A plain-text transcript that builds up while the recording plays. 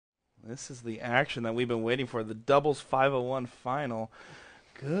This is the action that we've been waiting for, the doubles 501 final.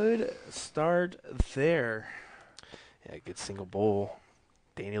 Good start there. Yeah, good single bowl.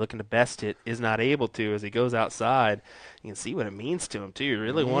 Danny looking to best it, is not able to as he goes outside. You can see what it means to him, too. He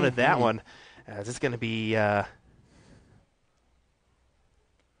really wanted that one. This is going to be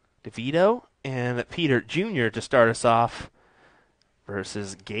DeVito and Peter Jr. to start us off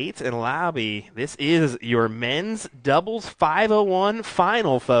versus Gates and Lauby. This is your men's doubles 501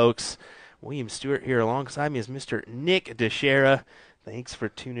 final, folks. William Stuart here alongside me is Mr. Nick Dichiria. Thanks for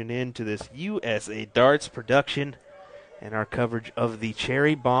tuning in to this USA Darts production and our coverage of the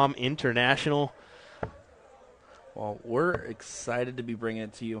Cherry Bomb International. Well, we're excited to be bringing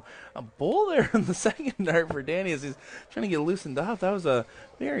it to you. A bowl there in the second dart for Danny as he's trying to get loosened up. That was a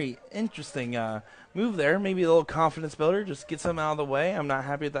very interesting move there. Maybe a little confidence builder, just get something out of the way. I'm not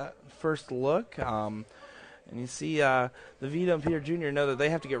happy with that first look. And you see DeVito and Peter Jr. know that they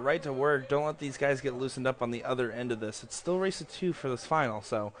have to get right to work. Don't let these guys get loosened up on the other end of this. It's still race to 2 for this final,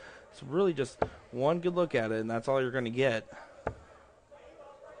 so it's really just one good look at it, and that's all you're going to get.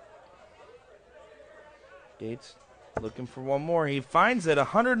 Gates looking for one more. He finds it.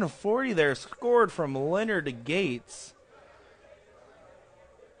 140 there scored from Leonard Gates.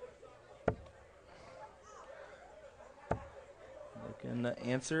 Looking to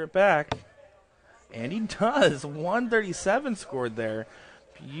answer it back. And he does. 137 scored there.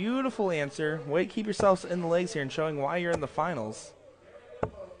 Beautiful answer. Way to keep yourselves in the legs here and showing why you're in the finals.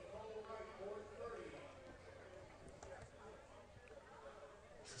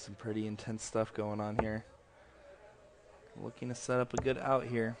 This is some pretty intense stuff going on here. Looking to set up a good out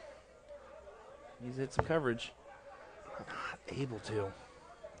here. He's hit some coverage. Not able to.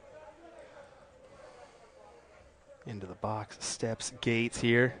 Into the box steps Gates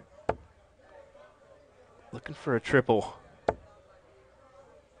here. Looking for a triple.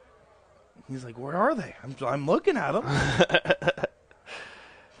 He's like, where are they? I'm looking at them.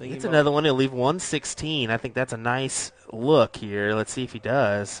 It's another one. He'll leave 116. I think that's a nice look here. Let's see if he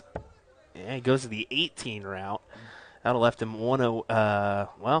does. Yeah, he goes to the 18 route. That would have left him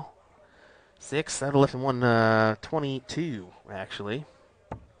 6. That would have left him 122, actually.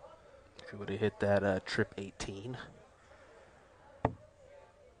 If he would have hit that trip 18.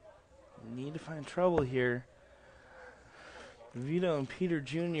 Need to find trouble here. Vito and Peter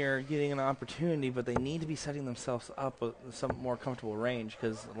Jr. are getting an opportunity, but they need to be setting themselves up with some more comfortable range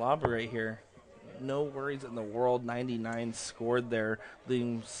because Lauby right here, no worries in the world. 99 scored there,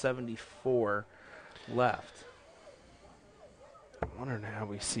 leaving 74 left. I wonder now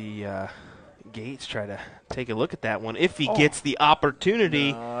we see Gates try to take a look at that one if he gets the opportunity.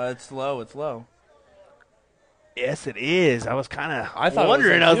 It's low. It's low. Yes, it is. I was kind of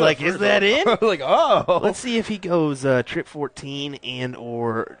wondering. I was like, is that in? Like, oh. Let's see if he goes trip 14 and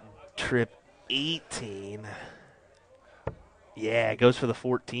or trip 18. Yeah, goes for the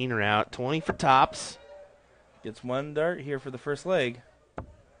 14 route. 20 for tops. Gets one dart here for the first leg.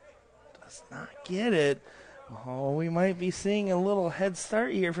 Does not get it. Oh, we might be seeing a little head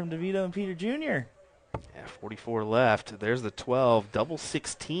start here from DeVito and Peter Jr. Yeah, 44 left. There's the 12. Double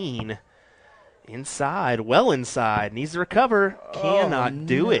 16. Inside, well inside. Needs to recover. Cannot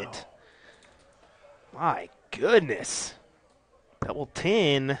do it. My goodness. Double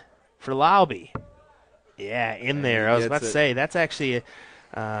 10 for Lauby. Yeah, in there. I was about to say, that's actually,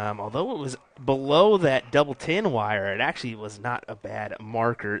 although it was below that double 10 wire, it actually was not a bad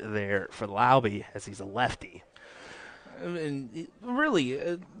marker there for Lauby as he's a lefty. And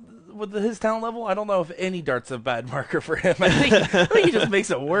really, with his talent level, I don't know if any dart's a bad marker for him. I think he just makes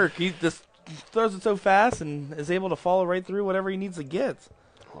it work. He just throws it so fast and is able to follow right through whatever he needs to get.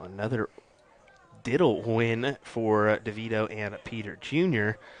 Well, another diddle win for DeVito and Peter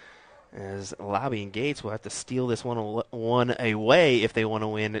Jr. as Lauby and Gates will have to steal this one away if they want to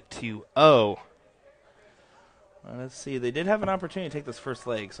win 2-0. Let's see. They did have an opportunity to take this first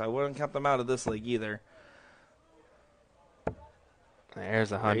leg, so I wouldn't count them out of this leg either.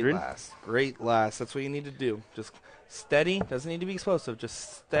 There's 100. Great last. That's what you need to do. Just steady. Doesn't need to be explosive.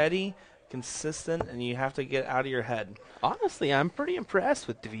 Just steady, consistent, and you have to get out of your head. Honestly, I'm pretty impressed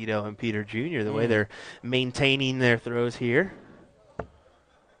with DeVito and Peter Jr., the way they're maintaining their throws here.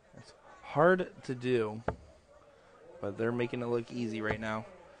 It's hard to do, but they're making it look easy right now.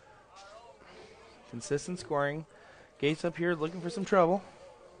 Consistent scoring. Gates up here looking for some trouble.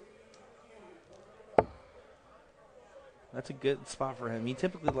 That's a good spot for him. He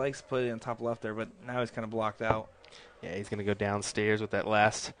typically likes to put it on top left there, but now he's kind of blocked out. Yeah, he's going to go downstairs with that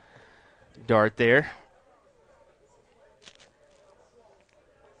last dart there.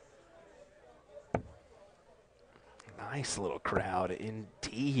 Nice little crowd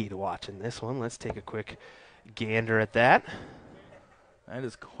indeed watching this one. Let's take a quick gander at that. That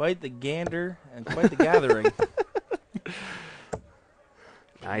is quite the gander and quite the gathering.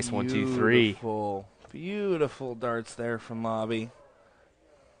 Nice 1, 2, 3. Beautiful darts there from Lauby.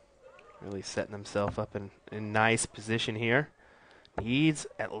 Really setting himself up in nice position here. Needs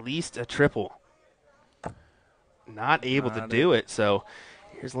at least a triple. Not able to do it, so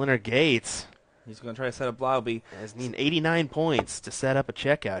here's Leonard Gates. He's going to try to set up Lauby. He's needing 89 points to set up a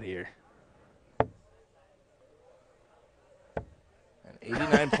checkout here. And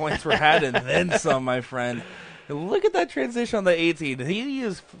 89 points were had and then some, my friend. Look at that transition on the 18. He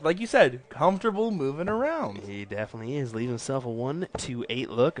is, like you said, comfortable moving around. He definitely is. Leaving himself a 1-2-8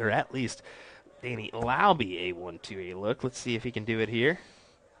 look, or at least Danny Lauby a 1-2-8 look. Let's see if he can do it here.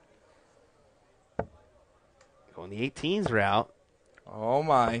 Going the 18s route. Oh,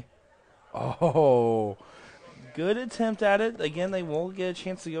 my. Oh, good attempt at it. Again, they won't get a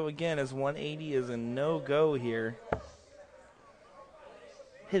chance to go again as 180 is a no-go here.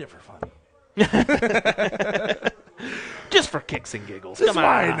 Hit it for fun. Just for kicks and giggles. Just Come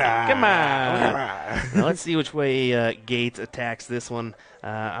on. now. Come on. Now let's see which way Gates attacks this one.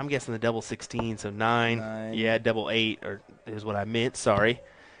 I'm guessing the double 16, so 9. Yeah, double 8 is what I meant. Sorry.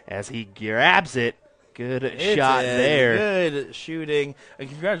 As he grabs it. Good shot there. Good shooting. And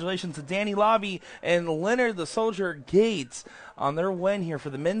congratulations to Danny Lauby and Leonard the Soldier Gates on their win here for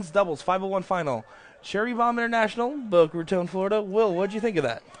the men's doubles 501 final. Cherry Bomb International, Boca Raton, Florida. Will, what'd you think of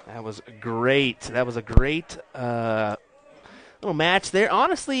that? That was great. That was a great little match there.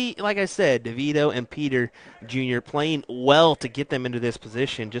 Honestly, like I said, DeVito and Peter Jr. playing well to get them into this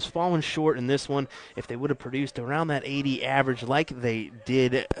position. Just falling short in this one. If they would have produced around that 80 average like they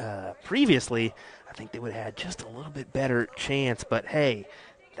did previously, I think they would have had just a little bit better chance. But, hey,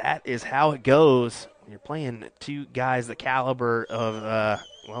 that is how it goes when you're playing two guys the caliber of,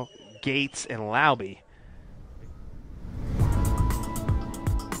 Gates and Lauby.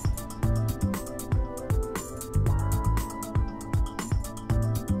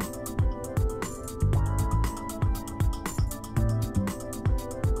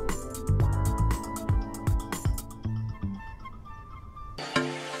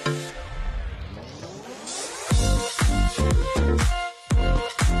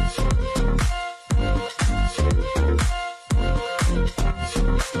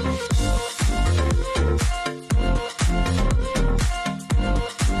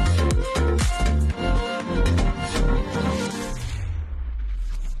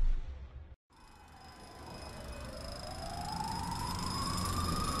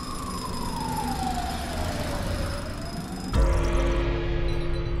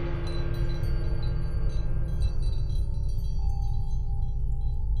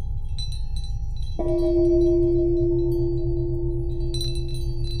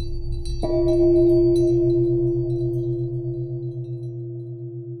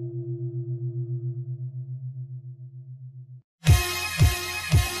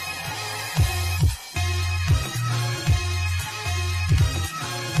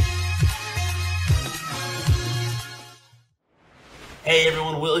 Hey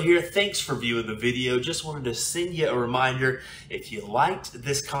everyone, Will here. Thanks for viewing the video. Just wanted to send you a reminder, if you liked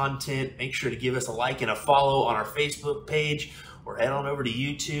this content, make sure to give us a like and a follow on our Facebook page or head on over to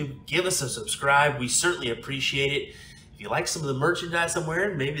YouTube. Give us a subscribe. We certainly appreciate it. If you like some of the merchandise I'm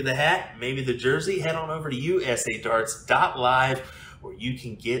wearing, maybe the hat, maybe the jersey, head on over to usadarts.live where you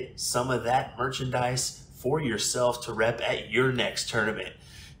can get some of that merchandise for yourself to rep at your next tournament.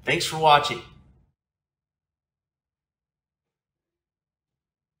 Thanks for watching.